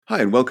Hi,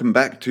 and welcome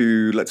back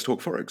to Let's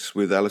Talk Forex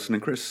with Alison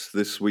and Chris.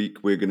 This week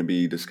we're going to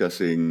be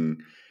discussing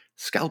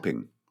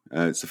scalping.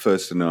 It's the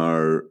first in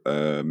our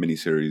mini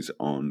series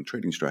on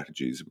trading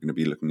strategies. We're going to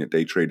be looking at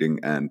day trading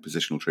and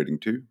positional trading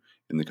too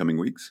in the coming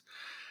weeks.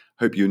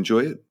 Hope you enjoy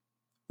it.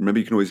 Remember,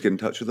 you can always get in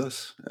touch with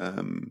us.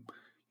 You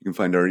can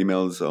find our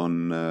emails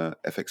on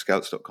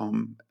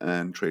fxscouts.com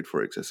and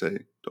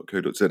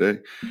tradeforexsa.co.za.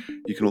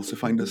 You can also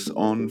find us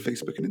on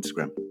Facebook and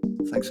Instagram.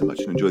 Thanks so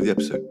much and enjoy the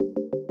episode.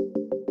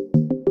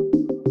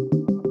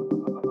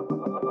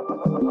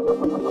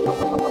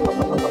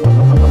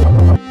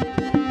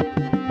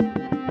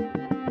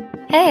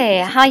 Hey,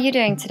 how are you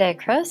doing today,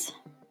 Chris?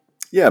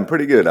 Yeah, I'm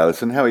pretty good,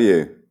 Alison. How are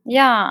you?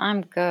 Yeah,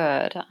 I'm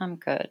good. I'm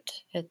good.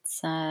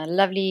 It's a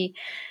lovely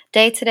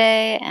day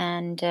today,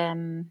 and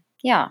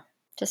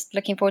just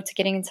looking forward to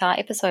getting into our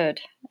episode.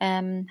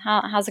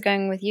 How's it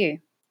going with you?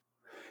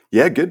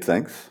 Yeah, good,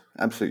 thanks.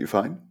 Absolutely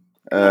fine.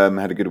 Good,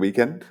 Had a good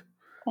weekend.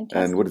 And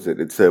fantastic. what is it?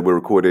 It's we're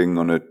recording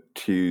on a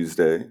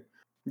Tuesday.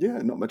 Yeah,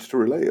 not much to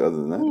relate other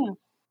than that.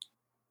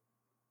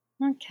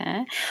 Yeah,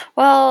 okay.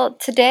 Well,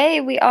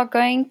 today we are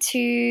going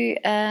to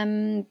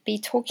be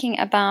talking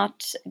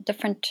about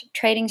different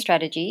trading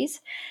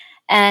strategies.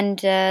 And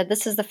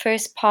this is the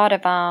first part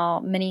of our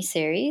mini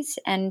series.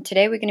 And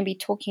today we're going to be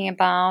talking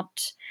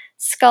about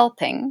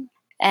scalping.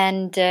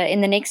 And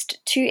in the next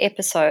two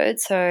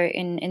episodes, so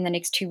in the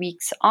next 2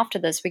 weeks after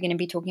this, we're going to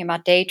be talking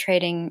about day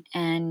trading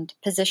and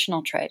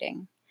positional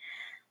trading.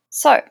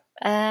 So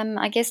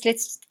I guess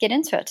let's get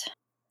into it.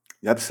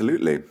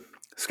 Absolutely.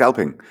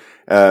 Scalping.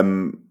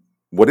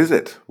 What is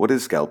it? What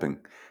is scalping?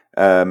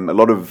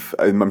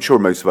 I'm sure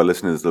most of our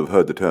listeners have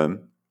heard the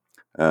term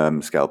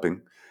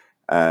scalping,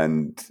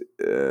 and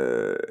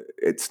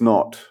it's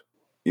not,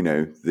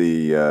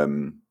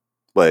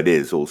 well, it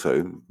is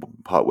also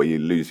part where you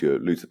lose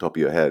the top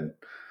of your head.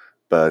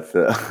 But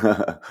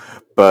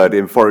but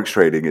in forex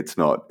trading, it's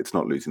not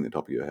losing the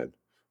top of your head.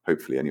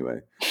 Hopefully,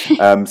 anyway.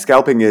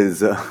 Scalping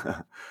is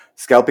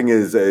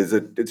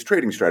it's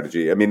trading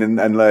strategy. I mean,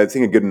 and I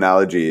think a good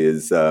analogy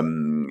is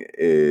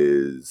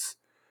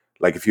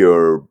like if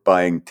you're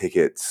buying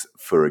tickets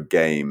for a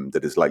game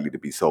that is likely to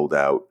be sold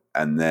out,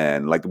 and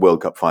then like the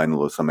World Cup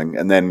final or something,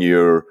 and then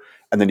you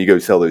go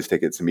sell those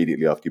tickets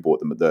immediately after you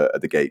bought them at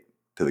the gate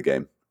to the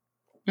game.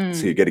 So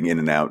you're Mm, getting in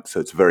and out. So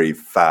it's a very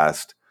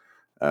fast,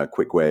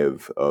 quick way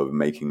of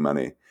making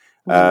money.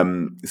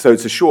 mm, So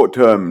it's a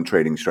short-term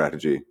trading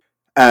strategy,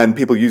 and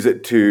people use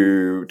it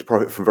to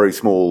profit from very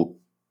small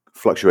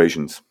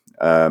fluctuations.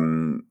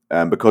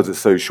 And because it's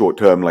so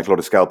short-term, like a lot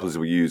of scalpers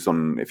will use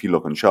if you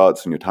look on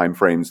charts and your time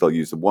frames, they'll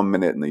use the 1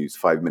 minute and they use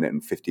 5 minute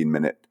and 15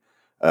 minute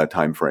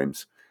time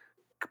frames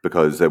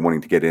because they're wanting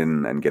to get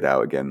in and get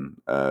out again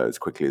as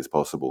quickly as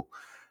possible.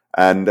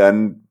 And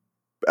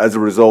as a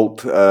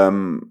result,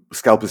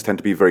 scalpers tend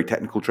to be very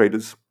technical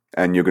traders,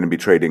 and you're going to be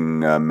trading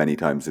many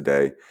times a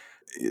day.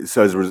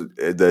 So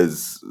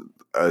there's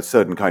a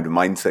certain kind of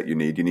mindset you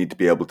need. You need to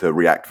be able to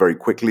react very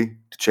quickly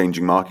to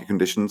changing market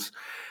conditions,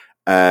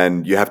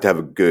 and you have to have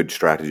a good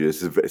strategy.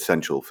 This is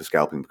essential for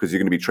scalping because you're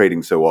going to be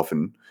trading so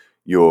often.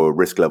 Your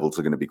risk levels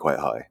are going to be quite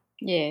high.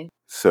 yeah,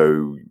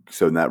 So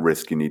in that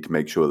risk, you need to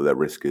make sure that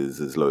risk is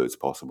as low as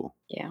possible.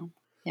 yeah,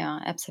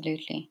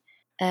 absolutely.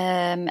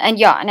 And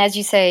as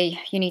you say,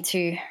 you need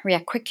to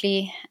react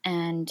quickly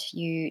and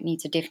you need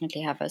to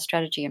definitely have a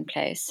strategy in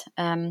place.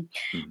 Mhm.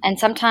 And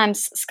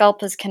sometimes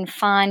scalpers can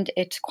find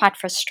it quite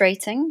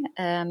frustrating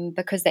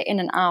because they're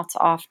in and out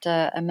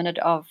after a minute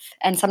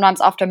and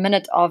sometimes after a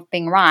minute of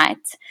being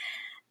right.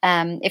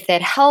 If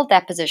they'd held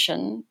that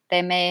position,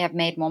 they may have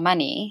made more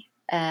money,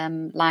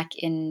 like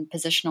in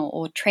positional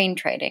or train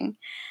trading.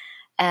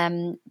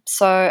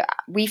 So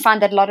we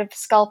find that a lot of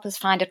scalpers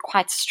find it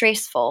quite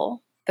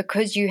stressful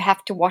because you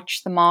have to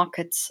watch the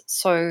markets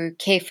so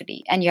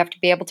carefully and you have to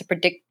be able to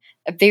predict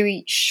a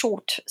very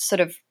short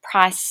sort of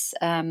price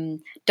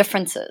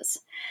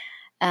differences.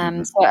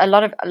 Mhm. So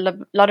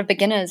lot of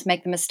beginners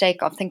make the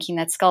mistake of thinking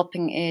that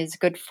scalping is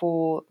good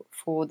for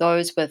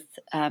those with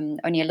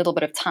only a little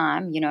bit of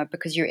time,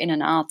 because you're in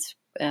and out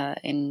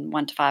in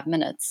 1 to 5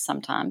 minutes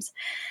sometimes.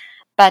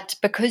 But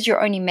because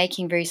you're only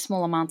making very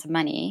small amounts of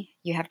money,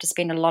 you have to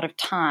spend a lot of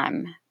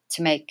time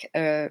to make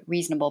a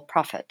reasonable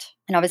profit.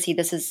 And obviously,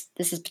 this is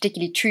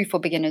particularly true for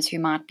beginners who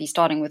might be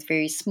starting with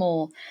very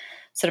small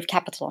sort of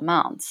capital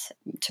amounts.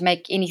 To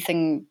make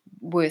anything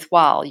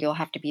worthwhile, you'll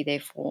have to be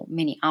there for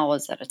many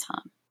hours at a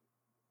time.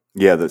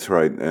 Yeah, that's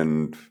right.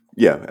 And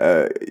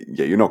yeah,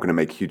 you're not going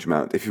to make a huge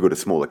amount if you've got a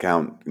small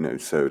account.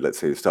 So let's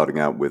say you're starting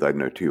out with, I don't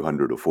know,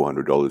 $200 or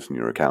 $400 in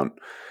your account.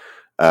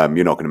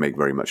 You're not going to make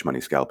very much money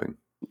scalping.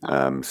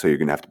 No. So you're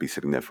going to have to be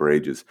sitting there for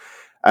ages.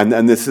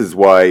 And this is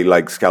why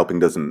like scalping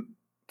doesn't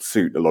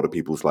suit a lot of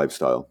people's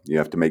lifestyle. You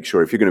have to make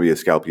sure if you're going to be a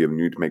scalper, you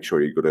need to make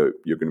sure you're going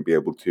to be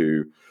able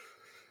to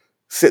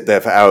sit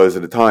there for hours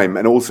at a time,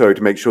 and also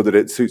to make sure that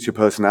it suits your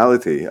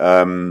personality.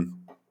 A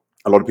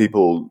lot of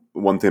people,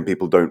 one thing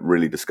people don't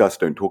really discuss,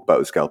 don't talk about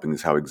with scalping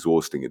is how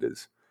exhausting it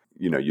is.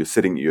 You're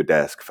sitting at your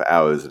desk for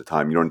hours at a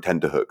time. You're on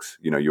tenterhooks.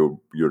 You're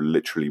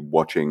literally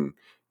watching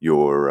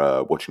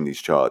watching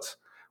these charts,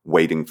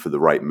 waiting for the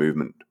right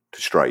movement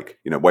to strike,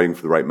 waiting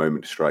for the right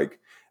moment to strike.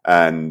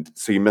 And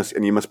so you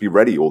must be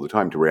ready all the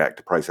time to react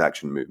to price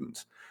action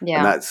movements. And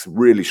Yeah. that's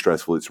really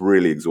stressful. It's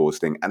really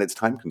exhausting, and it's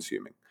time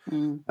consuming.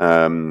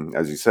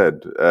 As you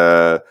said,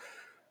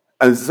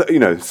 and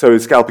so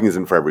scalping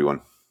isn't for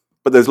everyone.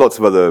 But there's lots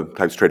of other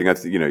types of trading.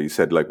 You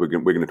said like we're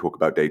going to talk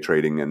about day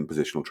trading and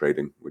positional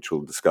trading, which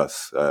we'll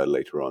discuss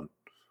later on.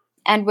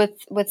 And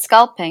with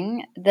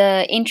scalping,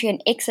 the entry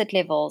and exit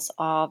levels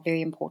are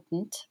very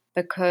important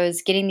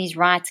because getting these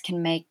right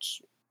can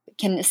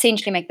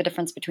essentially make the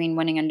difference between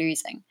winning and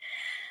losing.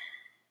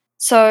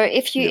 So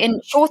if you Yep.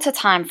 in shorter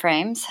time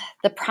frames,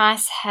 the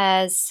price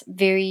has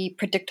very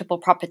predictable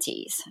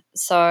properties.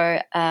 So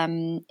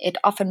it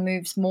often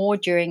moves more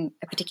during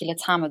a particular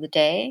time of the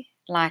day,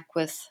 like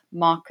with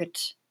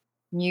market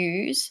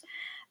news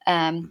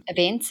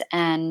events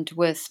and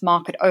with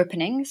market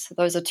openings.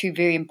 Those are two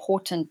very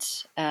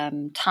important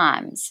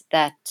times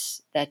that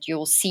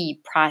you'll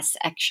see price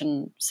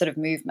action sort of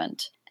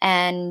movement.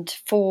 And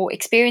for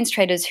experienced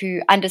traders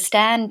who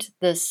understand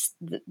these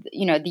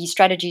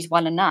strategies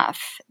well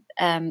enough,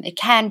 it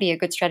can be a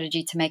good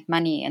strategy to make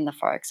money in the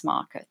forex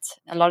market.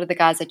 A lot of the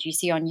guys that you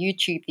see on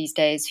YouTube these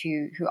days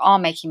who are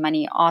making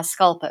money are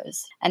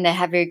scalpers, and they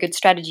have very good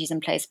strategies in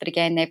place. But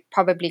again, they've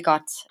probably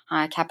got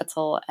high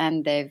capital,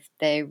 and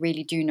they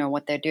really do know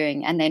what they're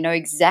doing, and they know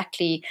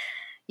exactly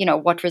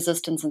what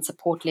resistance and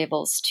support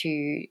levels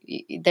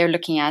they're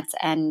looking at,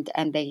 and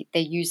they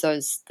use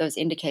those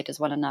indicators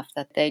well enough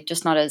that they're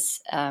just not as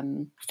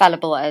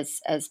fallible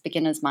as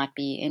beginners might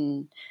be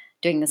in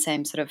doing the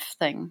same sort of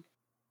thing.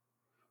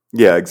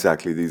 Yeah,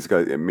 exactly. These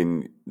guys, I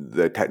mean,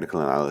 the technical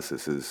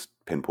analysis is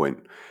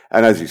pinpoint.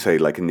 And as you say,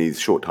 like in these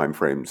short time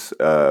frames,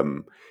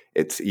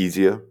 it's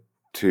easier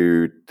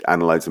to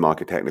analyze the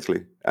market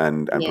technically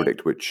and Yeah.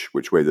 predict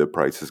which way the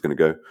price is going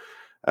to go.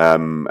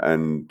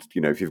 And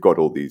if you've got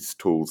all these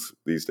tools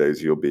these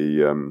days, you'll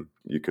be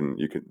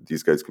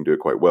these guys can do it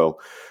quite well.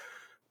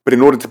 But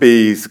in order to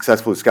be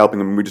successful at scalping,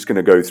 I mean, we're just going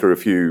to go through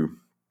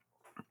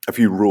a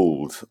few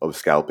rules of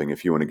scalping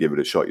if you want to give it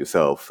a shot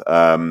yourself.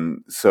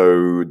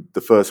 So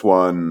the first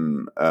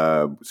one,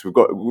 so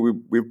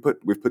we've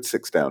put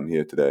 6 down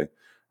here today.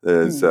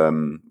 There's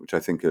which I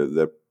think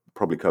that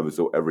probably covers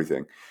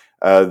everything.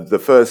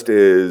 The first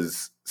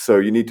is, so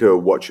you need to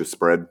watch your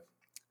spread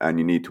and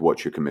you need to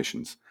watch your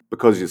commissions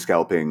because you're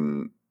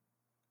scalping.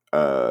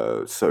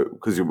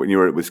 Because when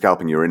you're with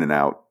scalping, you're in and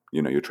out.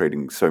 You're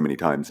trading so many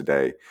times a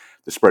day.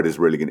 The spread is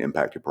really going to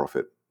impact your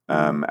profit.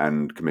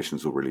 And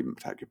commissions will really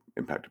impact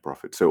your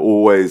profit. So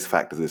always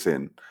factor this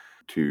in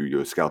to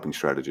your scalping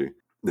strategy.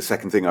 The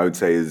second thing I would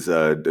say is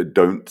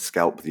don't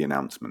scalp the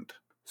announcement.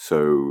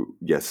 So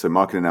yes, so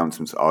market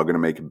announcements are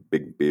going to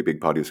be a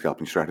big part of your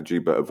scalping strategy,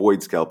 but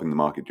avoid scalping the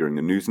market during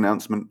the news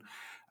announcement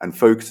and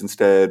focus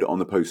instead on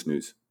the post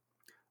news.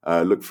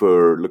 Look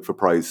for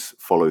price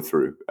follow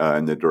through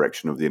in the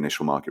direction of the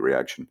initial market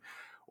reaction,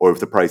 or if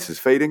the price is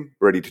fading,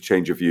 ready to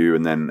change your view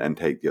and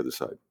take the other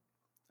side.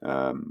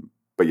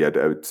 But yeah,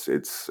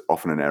 it's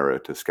often an error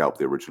to scalp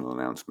the original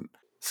announcement.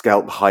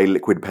 Scalp high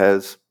liquid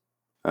pairs.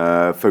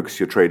 Focus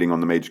your trading on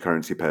the major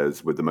currency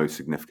pairs with the most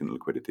significant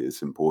liquidity.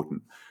 It's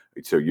important.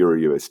 So Euro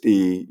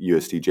USD,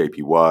 USD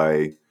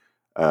JPY,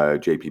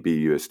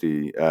 JPB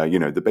USD.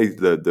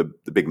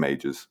 The big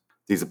majors.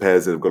 These are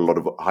pairs that have got a lot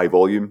of high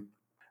volume,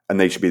 and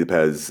they should be the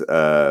pairs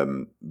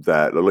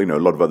that a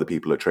lot of other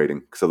people are trading,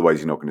 because otherwise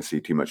you're not going to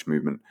see too much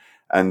movement.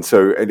 And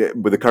so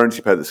with a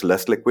currency pair that's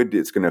less liquid,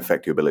 it's going to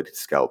affect your ability to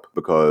scalp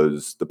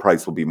because the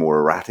price will be more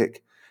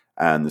erratic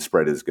and the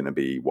spread is going to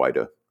be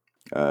wider.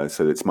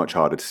 So it's much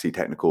harder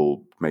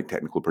to make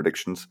technical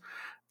predictions,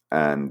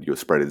 and your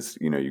spread is,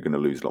 you're going to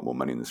lose a lot more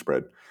money in the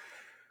spread.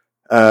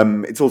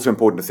 It's also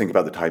important to think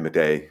about the time of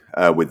day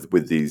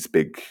with these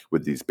big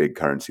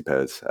currency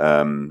pairs. There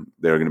are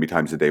going to be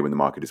times of the day when the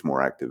market is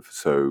more active.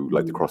 So,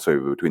 like the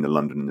crossover between the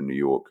London and the New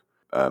York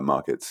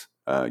markets,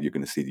 you're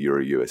going to see the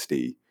Euro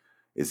USD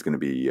is going to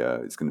be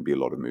it's going to be a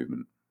lot of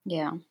movement.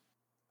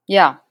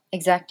 Yeah,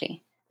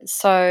 exactly.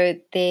 So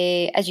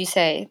as you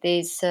say,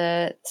 there's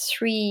there's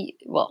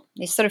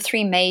sort of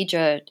three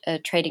major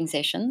trading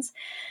sessions.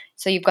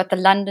 So you've got the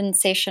London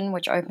session,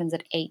 which opens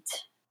at 8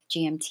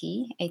 a.m.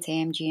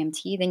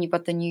 GMT. Then you've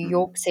got the New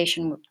York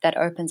session that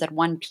opens at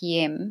 1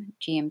 p.m.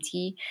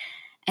 GMT.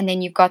 And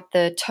then you've got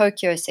the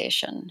Tokyo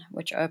session,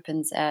 which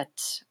opens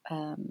at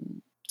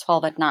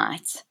 12 at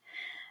night,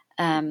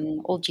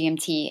 all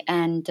GMT.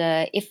 And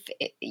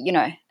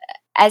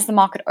as the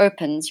market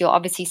opens, you'll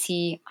obviously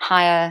see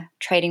higher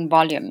trading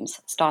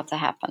volumes start to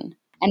happen.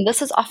 And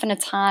this is often a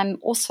time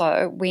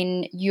also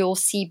when you'll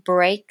see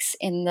breaks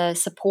in the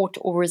support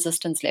or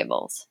resistance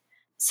levels.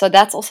 So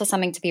that's also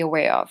something to be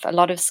aware of. A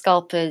lot of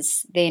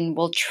scalpers then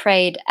will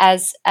trade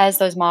as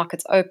those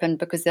markets open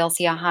because they'll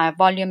see a higher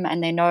volume,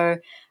 and they know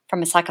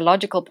from a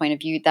psychological point of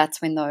view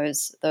that's when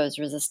those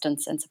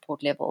resistance and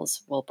support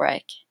levels will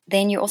break.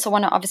 Then you also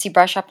want to obviously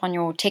brush up on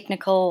your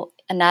technical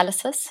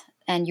analysis,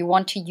 and you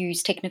want to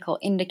use technical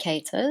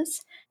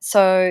indicators.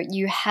 So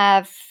you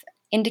have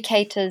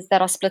indicators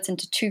that are split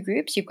into two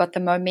groups. You've got the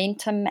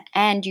momentum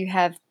and you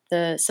have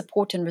the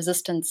support and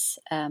resistance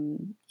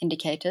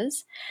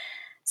indicators.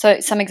 So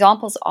some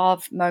examples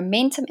of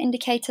momentum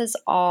indicators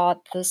are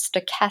the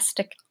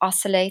stochastic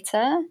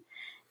oscillator,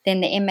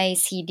 then the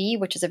MACD,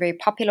 which is a very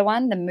popular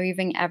one, the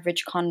moving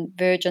average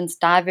convergence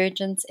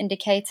divergence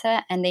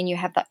indicator, and then you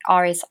have the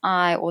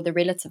RSI, or the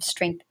relative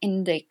strength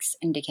index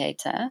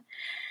indicator.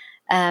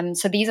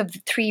 So these are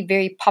three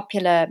very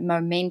popular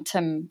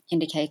momentum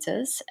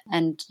indicators,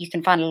 and you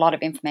can find a lot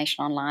of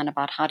information online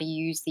about how to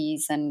use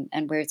these and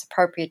where it's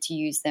appropriate to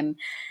use them,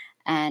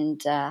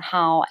 and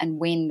how and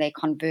when they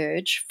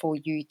converge for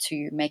you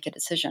to make a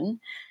decision.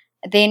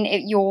 Then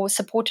your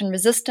support and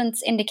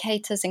resistance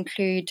indicators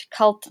include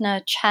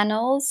Keltner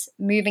channels,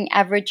 moving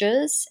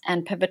averages,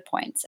 and pivot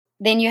points.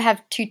 Then you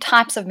have two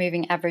types of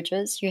moving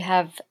averages. You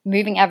have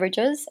moving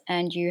averages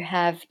and you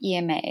have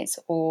EMAs,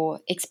 or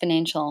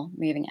exponential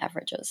moving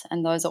averages.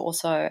 And those are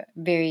also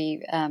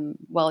very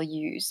well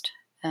used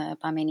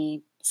by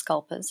many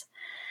scalpers.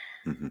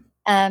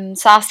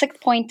 So our sixth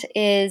point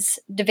is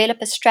develop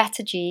a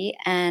strategy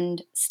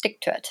and stick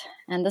to it.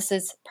 And this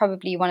is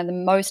probably one of the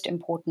most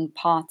important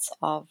parts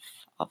of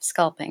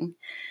scalping.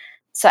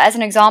 So as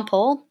an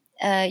example,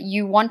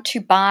 you want to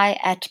buy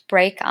at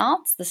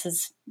breakouts.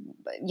 This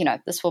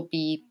will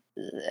be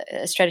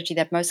a strategy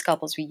that most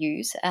scalpers will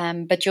use,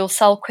 but you'll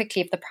sell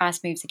quickly if the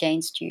price moves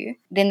against you.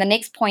 Then the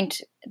next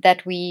point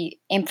that we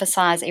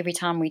emphasize every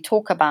time we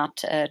talk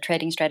about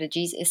trading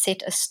strategies is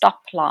set a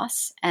stop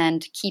loss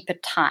and keep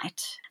it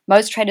tight.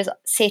 Most traders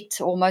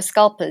most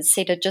scalpers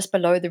set it just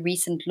below the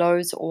recent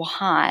lows or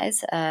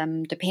highs,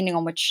 depending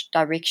on which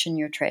direction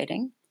you're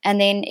trading. And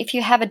then if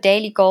you have a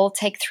daily goal,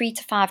 take 3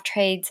 to 5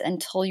 trades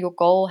until your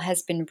goal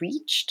has been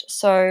reached.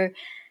 And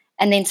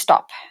then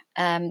stop.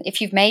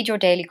 If you've made your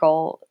daily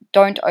goal,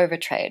 don't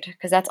overtrade,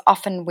 because that's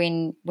often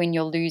when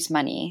you'll lose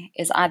money,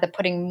 is either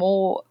putting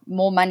more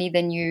money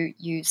than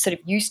you sort of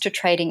used to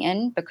trading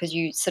in because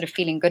you sort of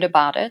feeling good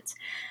about it,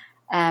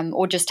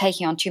 or just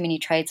taking on too many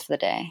trades for the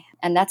day.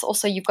 And that's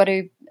also, you've got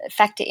to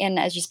factor in,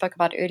 as you spoke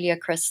about earlier,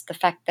 Chris, the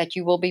fact that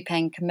you will be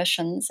paying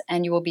commissions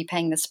and you will be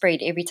paying the spread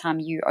every time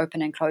you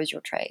open and close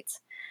your trades.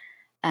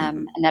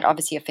 And that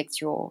obviously affects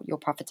your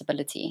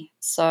profitability.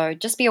 So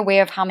just be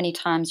aware of how many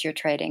times you're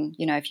trading,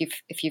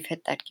 if you've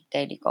hit that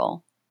daily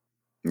goal.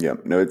 Yeah,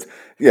 no,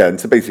 and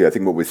so basically, I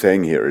think what we're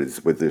saying here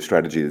is, with the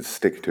strategy is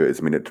stick to it.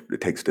 I mean,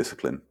 it takes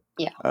discipline,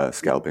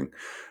 scalping.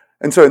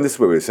 And so, and this is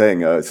what we were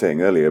saying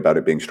earlier about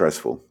it being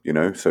stressful,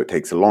 so it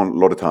takes a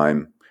lot of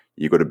time.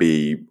 You've got to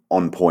be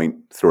on point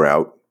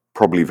throughout,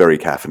 probably very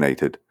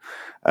caffeinated,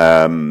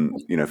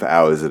 for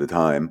hours at a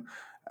time.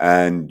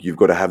 And you've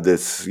got to have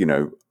this,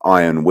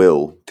 iron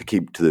will to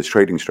keep to this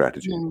trading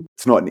strategy.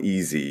 It's not an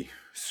easy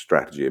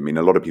strategy. I mean,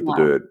 a lot of people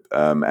do it,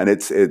 and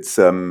it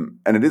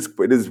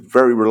is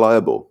very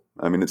reliable.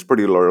 I mean, it's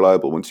pretty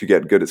reliable. Once you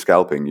get good at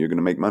scalping, you're going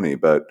to make money,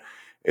 but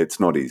it's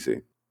not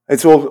easy.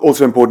 It's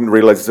also important to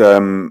realize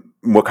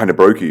what kind of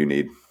broker you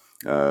need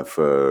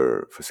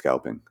for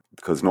scalping,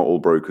 because not all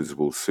brokers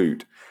will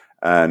suit.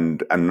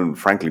 And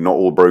frankly, not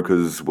all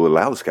brokers will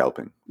allow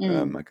scalping.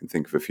 I can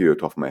think of a few at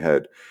the top of my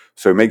head.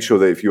 So make sure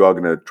that if you are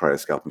going to try a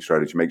scalping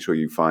strategy, make sure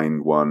you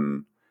find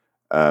one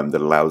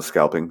that allows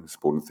scalping. It's an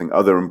important thing.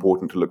 Other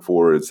important to look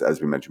for is, as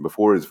we mentioned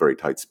before, is very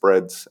tight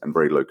spreads and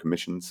very low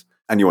commissions.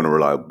 And you want a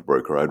reliable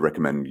broker. I'd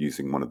recommend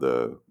using one of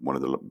the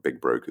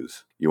big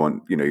brokers. You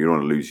don't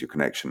want to lose your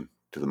connection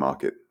to the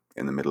market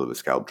in the middle of a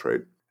scalp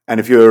trade. And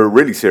if you're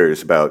really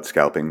serious about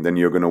scalping, then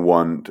you're going to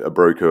want a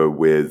broker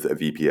with a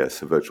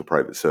VPS, a virtual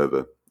private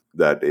server,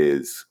 that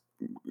is,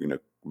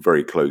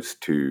 very close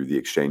to the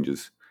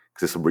exchanges,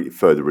 because this will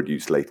further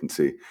reduce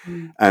latency.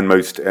 And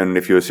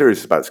if you're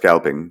serious about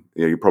scalping,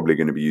 you're probably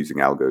going to be using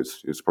algos.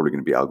 It's probably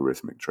going to be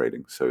algorithmic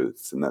trading.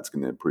 And that's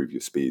going to improve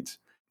your speeds,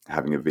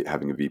 having a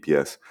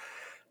VPS.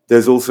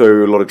 There's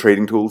also a lot of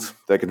trading tools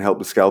that can help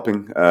with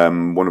scalping.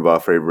 One of our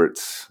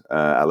favorites,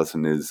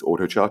 Alison, is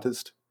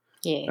AutoChartist.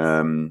 Yes.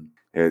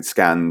 It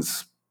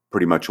scans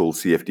pretty much all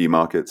CFD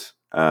markets,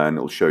 and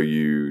it'll show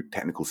you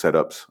technical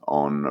setups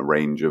on a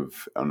range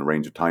of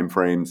time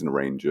frames and a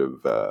range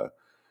of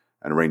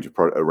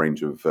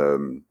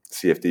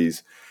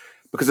CFDs.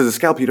 Because as a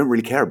scalper, you don't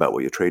really care about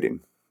what you're trading.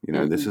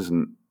 This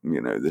isn't.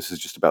 This is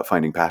just about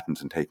finding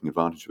patterns and taking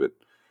advantage of it.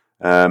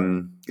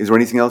 Is there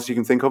anything else you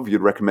can think of you'd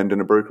recommend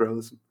in a broker,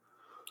 Alison?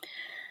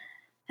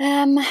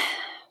 Well,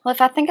 if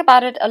I think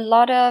about it, a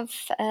lot of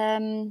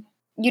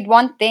you'd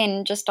want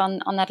then, just on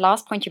that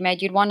last point you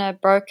made, you'd want a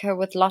broker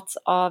with lots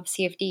of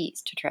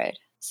CFDs to trade,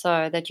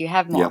 so that you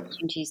have more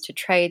opportunities to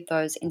trade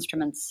those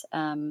instruments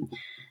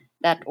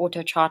that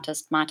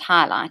AutoChartist might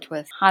highlight,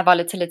 with high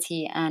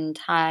volatility and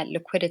high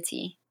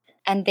liquidity.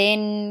 And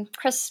then,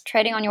 Chris,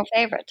 trading on your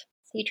favorite,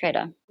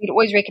 CTrader. We'd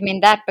always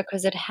recommend that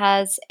because it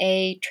has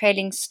a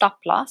trailing stop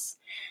loss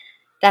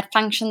that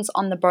functions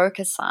on the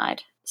broker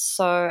side.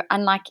 So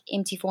unlike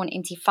MT4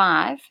 and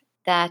MT5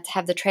 that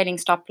have the trading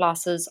stop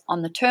losses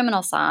on the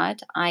terminal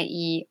side,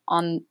 i.e.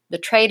 on the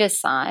trader's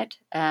side,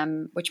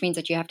 which means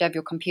that you have to have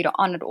your computer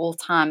on at all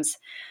times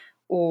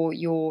or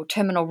your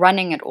terminal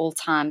running at all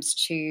times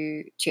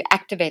to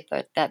activate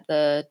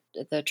the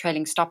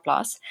trailing stop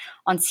loss.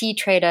 On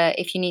CTrader,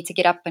 if you need to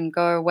get up and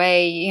go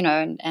away,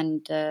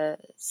 and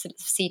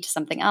see to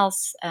something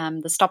else,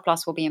 the stop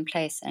loss will be in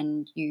place,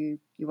 and you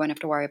won't have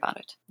to worry about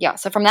it. Yeah.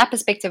 So from that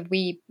perspective,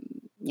 we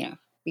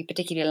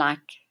particularly like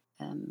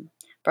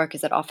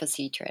brokers that offer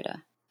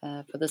CTrader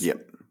for this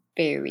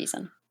very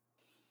reason.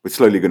 We're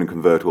slowly going to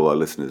convert all our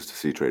listeners to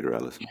CTrader,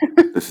 Alison.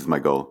 This is my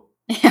goal.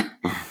 Yeah.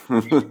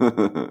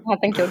 I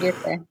think you'll get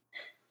there.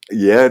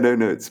 Yeah, no,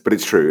 but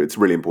it's true. It's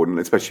really important,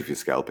 especially if you're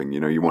scalping.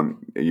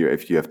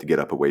 If you have to get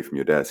up away from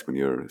your desk when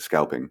you're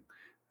scalping,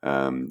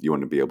 you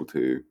want to be able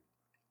to.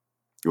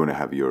 You want to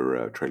have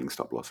your trailing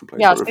stop loss in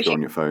place, or if you're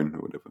on your phone or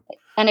whatever.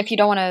 And if you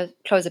don't want to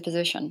close a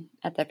position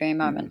at that very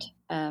moment.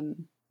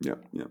 Yeah.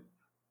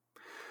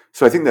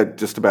 So I think that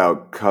just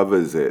about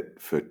covers it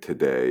for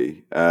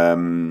today.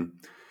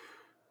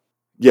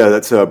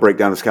 That's a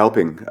breakdown of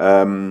scalping.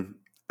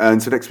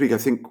 And so next week, I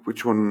think,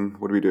 what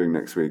are we doing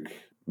next week?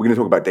 We're going to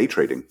talk about day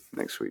trading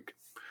next week,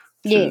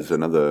 which is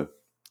another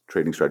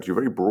trading strategy, a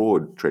very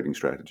broad trading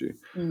strategy.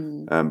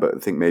 But I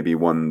think maybe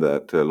one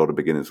that a lot of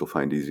beginners will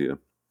find easier.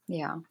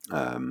 Yeah.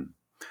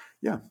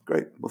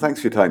 Great. Well,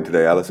 thanks for your time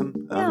today,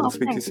 Alison. We'll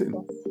speak to you soon.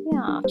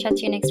 Yeah, I'll chat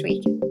to you next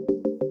week.